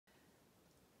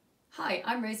Hi,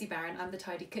 I'm Rosie Barron. I'm the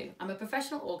Tidy Coon. I'm a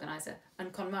professional organiser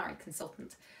and KonMari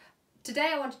consultant.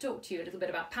 Today I want to talk to you a little bit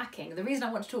about packing. The reason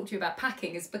I want to talk to you about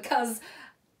packing is because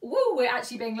we're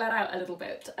actually being let out a little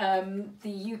bit.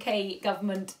 The UK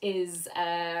government is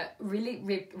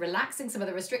really relaxing some of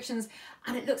the restrictions,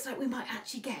 and it looks like we might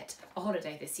actually get a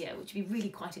holiday this year, which would be really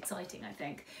quite exciting, I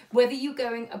think. Whether you're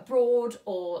going abroad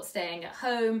or staying at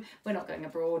home, we're not going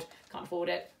abroad, can't afford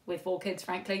it, with 4 kids,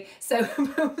 frankly. So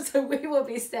we will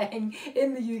be staying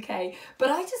in the UK. But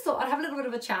I just thought I'd have a little bit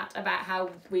of a chat about how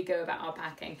we go about our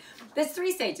packing. There's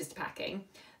 3 stages to packing.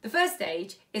 The first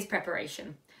stage is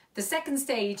preparation. The second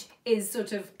stage is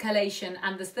sort of collation,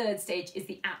 and the third stage is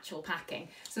the actual packing.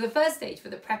 So the first stage for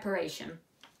the preparation,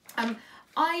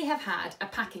 I have had a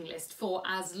packing list for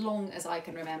as long as I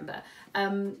can remember.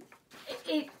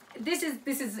 This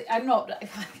is I'm not,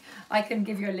 I can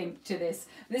give you a link to this.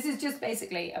 This is just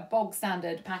basically a bog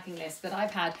standard packing list that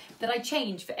I've had, that I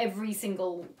change for every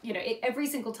single, every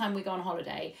single time we go on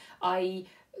holiday. I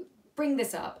bring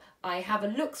this up, I have a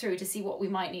look through to see what we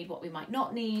might need, what we might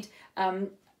not need,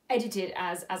 edit it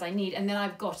as I need, and then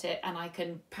I've got it and I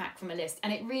can pack from a list.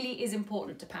 And it really is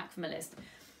important to pack from a list,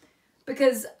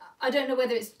 because I don't know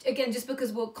whether it's, again, just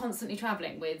because we're constantly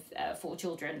travelling with 4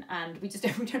 children and we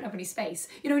don't have any space.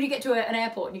 You know, when you get to an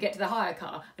airport and you get to the hire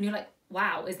car and you're like,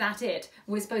 wow, is that it?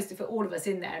 We're supposed to fit all of us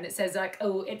in there, and it says like,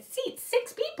 oh, it seats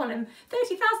 6 people and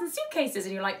 30,000 suitcases,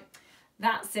 and you're like,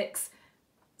 that's 6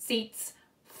 seats,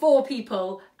 4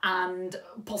 people and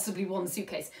possibly 1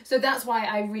 suitcase. So that's why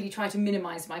I really try to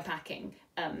minimise my packing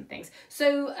things.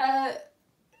 So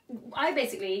I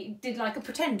basically did like a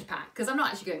pretend pack, because I'm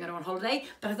not actually going on holiday,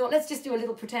 but I thought let's just do a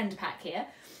little pretend pack here.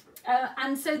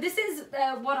 And so this is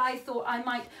what I thought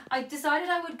I decided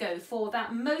I would go for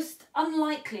that most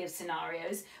unlikely of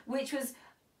scenarios, which was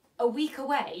a week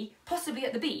away, possibly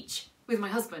at the beach with my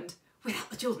husband, without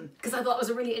the children, because I thought it was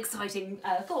a really exciting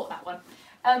thought, that one.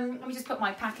 Let me just put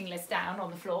my packing list down on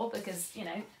the floor, because,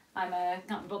 I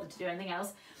can't be bothered to do anything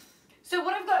else. So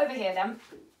what I've got over here then,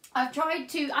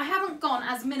 I haven't gone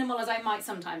as minimal as I might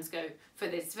sometimes go for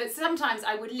this. But sometimes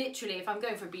I would literally, if I'm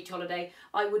going for a beach holiday,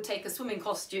 I would take a swimming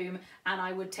costume and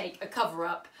I would take a cover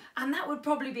up, and that would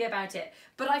probably be about it.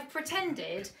 But I've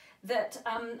pretended that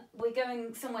we're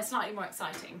going somewhere slightly more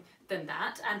exciting than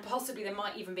that, and possibly there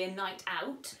might even be a night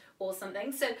out or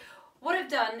something. So what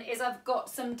I've done is I've got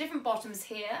some different bottoms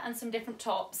here and some different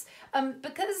tops.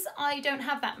 Because I don't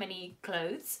have that many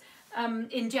clothes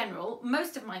in general,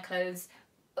 most of my clothes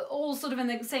are all sort of in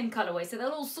the same colourway, so they'll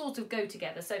all sort of go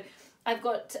together. So I've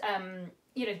got,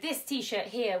 this t-shirt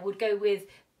here would go with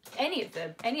any of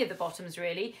the bottoms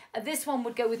really. This one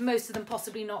would go with most of them,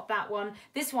 possibly not that one.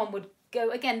 This one would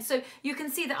go again. So you can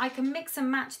see that I can mix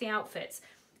and match the outfits.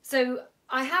 So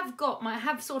I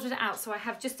have sorted it out, so I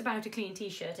have just about a clean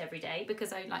t-shirt every day,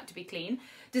 because I like to be clean,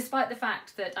 despite the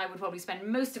fact that I would probably spend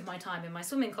most of my time in my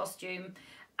swimming costume,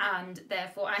 and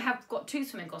therefore I have got 2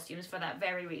 swimming costumes for that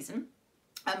very reason.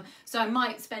 So I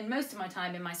might spend most of my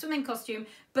time in my swimming costume,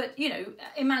 but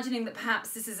imagining that perhaps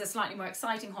this is a slightly more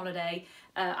exciting holiday,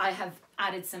 I have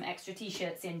added some extra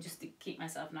t-shirts in just to keep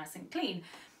myself nice and clean.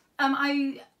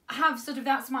 I have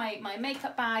that's my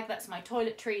makeup bag, that's my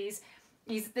toiletries.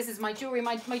 This is my jewellery.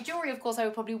 My jewellery, of course, I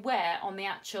would probably wear on the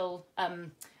actual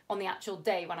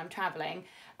day when I'm travelling.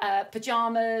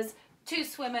 Pyjamas, 2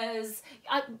 swimmers.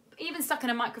 I even stuck in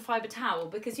a microfiber towel,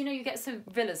 because you get some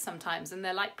villas sometimes and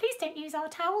they're like, please don't use our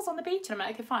towels on the beach, and I'm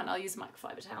like, okay, fine, I'll use a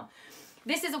microfiber towel.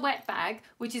 This is a wet bag,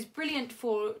 which is brilliant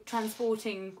for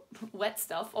transporting wet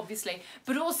stuff, obviously,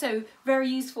 but also very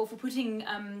useful for putting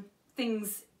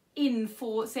things in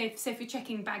for, say if you're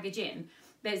checking baggage in.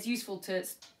 There's useful to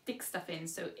stick stuff in,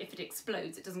 so if it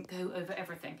explodes, it doesn't go over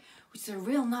everything, which is a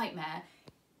real nightmare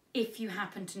if you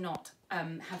happen to not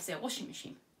have, say, a washing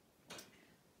machine.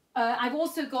 I've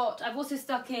also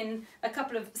stuck in a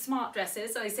couple of smart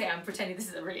dresses. So I say I'm pretending this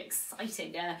is a really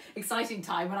exciting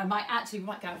time when I might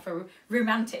go out for a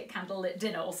romantic candlelit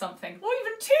dinner or something, or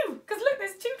even 2, because look,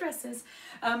 there's 2 dresses.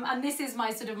 And this is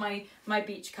my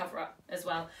beach cover up as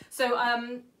well. So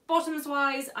bottoms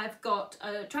wise, I've got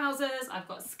trousers, I've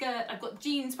got a skirt, I've got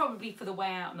jeans, probably for the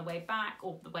way out and the way back,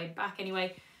 or the way back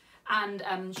anyway,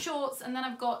 and shorts, and then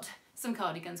I've got some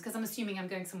cardigans, because I'm assuming I'm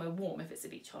going somewhere warm if it's a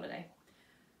beach holiday.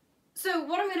 So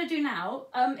what I'm going to do now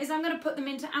is I'm going to put them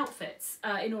into outfits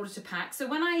in order to pack. So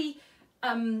when I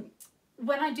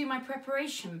do my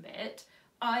preparation bit,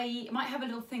 I might have a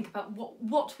little think about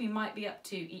what we might be up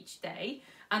to each day.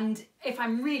 And if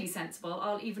I'm really sensible,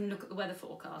 I'll even look at the weather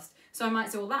forecast. So I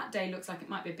might say, well, that day looks like it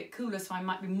might be a bit cooler, so I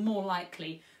might be more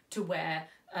likely to wear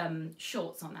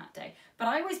shorts on that day. But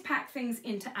I always pack things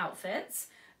into outfits.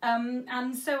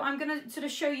 And so I'm going to sort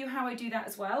of show you how I do that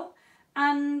as well.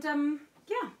 And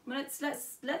yeah, let's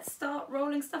start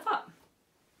rolling stuff up.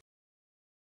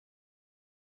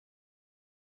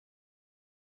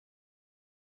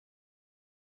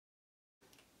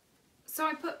 So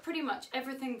I put pretty much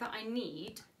everything that I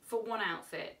need for one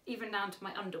outfit, even down to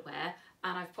my underwear,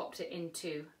 and I've popped it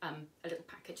into a little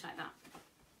package like that.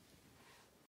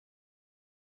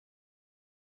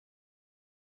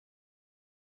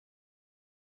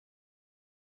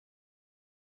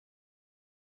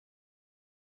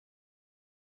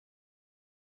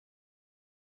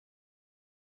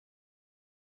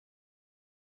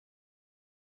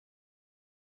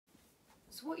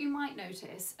 So what you might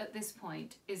notice at this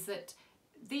point is that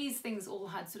these things all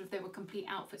had sort of, they were complete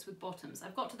outfits with bottoms.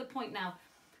 I've got to the point now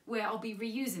where I'll be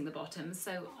reusing the bottoms.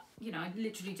 So, you know, I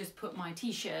literally just put my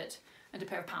t-shirt and a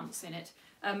pair of pants in it.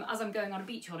 As I'm going on a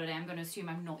beach holiday, I'm going to assume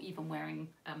I'm not even wearing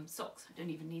socks. I don't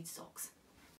even need socks.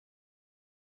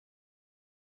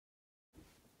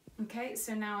 Okay,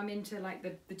 so now I'm into like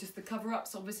just the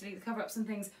cover-ups. Obviously the cover-ups and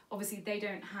things, obviously they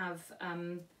don't have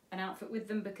an outfit with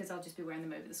them because I'll just be wearing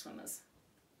them over the swimmers.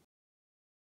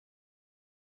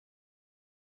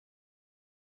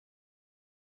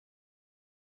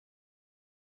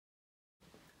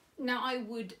 Now I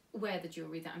would wear the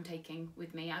jewellery that I'm taking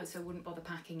with me, so I wouldn't bother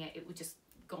packing it. It would just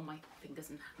go on my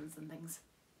fingers and hands and things,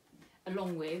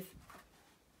 along with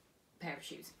a pair of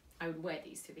shoes. I would wear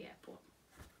these to the airport.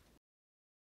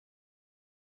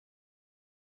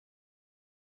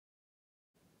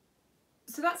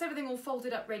 So that's everything all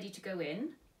folded up, ready to go in.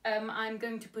 I'm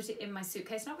going to put it in my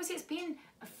suitcase. And obviously it's been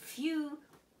a few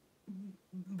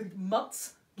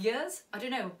months, years, I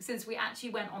don't know, since we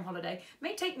actually went on holiday. It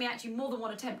may take me actually more than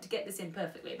one attempt to get this in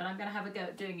perfectly, but I'm going to have a go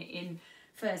at doing it in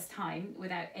first time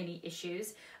without any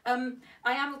issues. I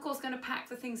am of course going to pack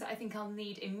the things that I think I'll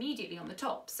need immediately on the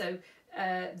top. So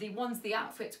the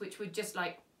outfits which were just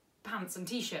like pants and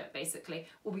t-shirt basically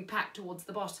will be packed towards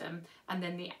the bottom, and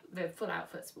then the full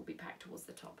outfits will be packed towards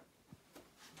the top.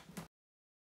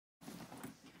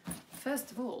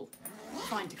 First of all,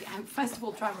 try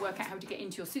and work out how to get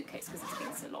into your suitcase because it's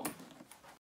been so long.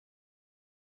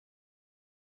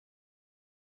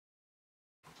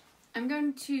 I'm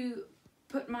going to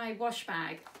put my wash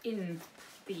bag in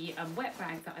the wet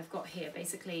bag that I've got here,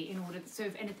 basically, in order so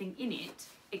if anything in it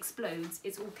explodes,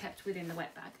 it's all kept within the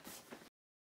wet bag.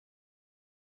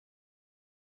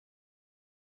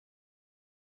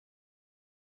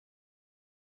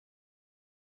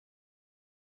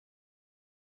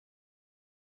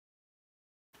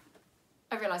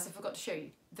 I realised I forgot to show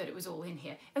you that it was all in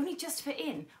here. Only just fit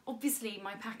in. Obviously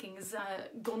my packing has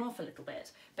gone off a little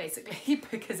bit, basically,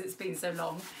 because it's been so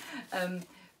long.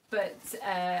 But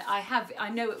I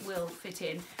know it will fit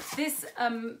in. This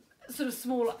sort of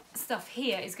small stuff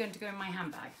here is going to go in my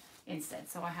handbag instead.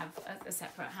 So I have a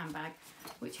separate handbag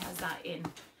which has that in.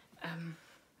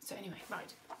 So anyway,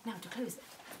 right, now to close it.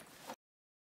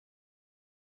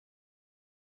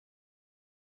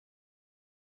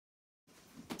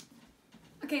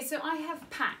 Okay, so I have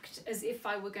packed as if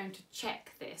I were going to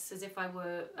check this, as if I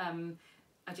were,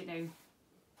 I don't know,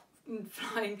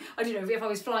 if I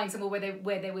was flying somewhere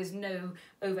where there was no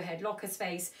overhead locker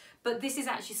space, but this is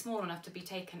actually small enough to be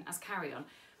taken as carry-on.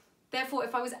 Therefore,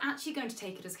 if I was actually going to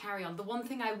take it as carry-on, the one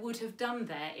thing I would have done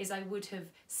there is I would have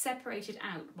separated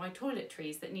out my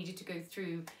toiletries that needed to go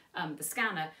through the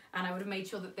scanner, and I would have made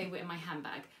sure that they were in my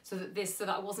handbag, so that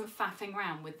I wasn't faffing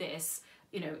around with this,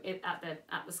 you know, at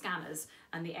the scanners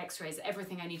and the x-rays.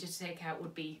 Everything I needed to take out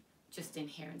would be just in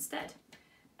here instead.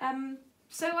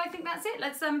 So I think that's it.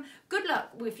 Let's good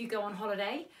luck if you go on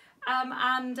holiday,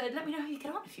 and let me know how you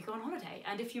get on if you go on holiday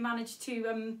and if you manage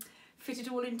to fit it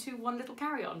all into one little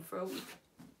carry-on for a week.